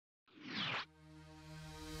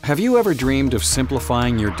Have you ever dreamed of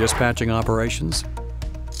simplifying your dispatching operations?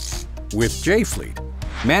 With JFleet,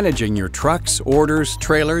 managing your trucks, orders,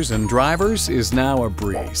 trailers, and drivers is now a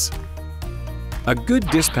breeze. A good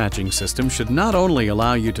dispatching system should not only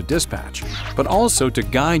allow you to dispatch, but also to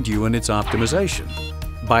guide you in its optimization.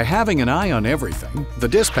 By having an eye on everything, the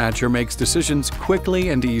dispatcher makes decisions quickly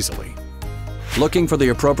and easily. Looking for the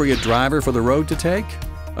appropriate driver for the road to take?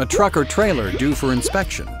 A truck or trailer due for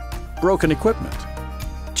inspection? Broken equipment?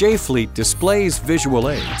 JFleet displays visual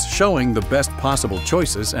aids showing the best possible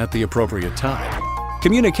choices at the appropriate time.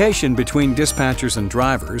 Communication between dispatchers and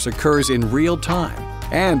drivers occurs in real time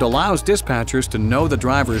and allows dispatchers to know the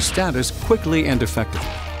driver's status quickly and effectively.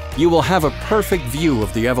 You will have a perfect view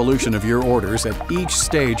of the evolution of your orders at each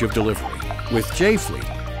stage of delivery. With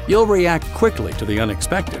JFleet, you'll react quickly to the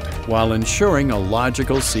unexpected while ensuring a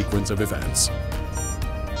logical sequence of events.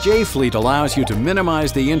 JFleet allows you to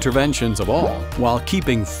minimize the interventions of all while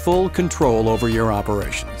keeping full control over your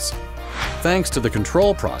operations. Thanks to the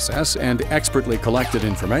control process and expertly collected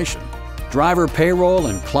information, driver payroll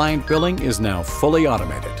and client billing is now fully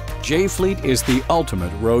automated. JFleet is the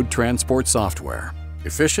ultimate road transport software.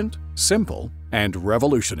 Efficient, simple, and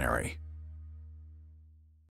revolutionary.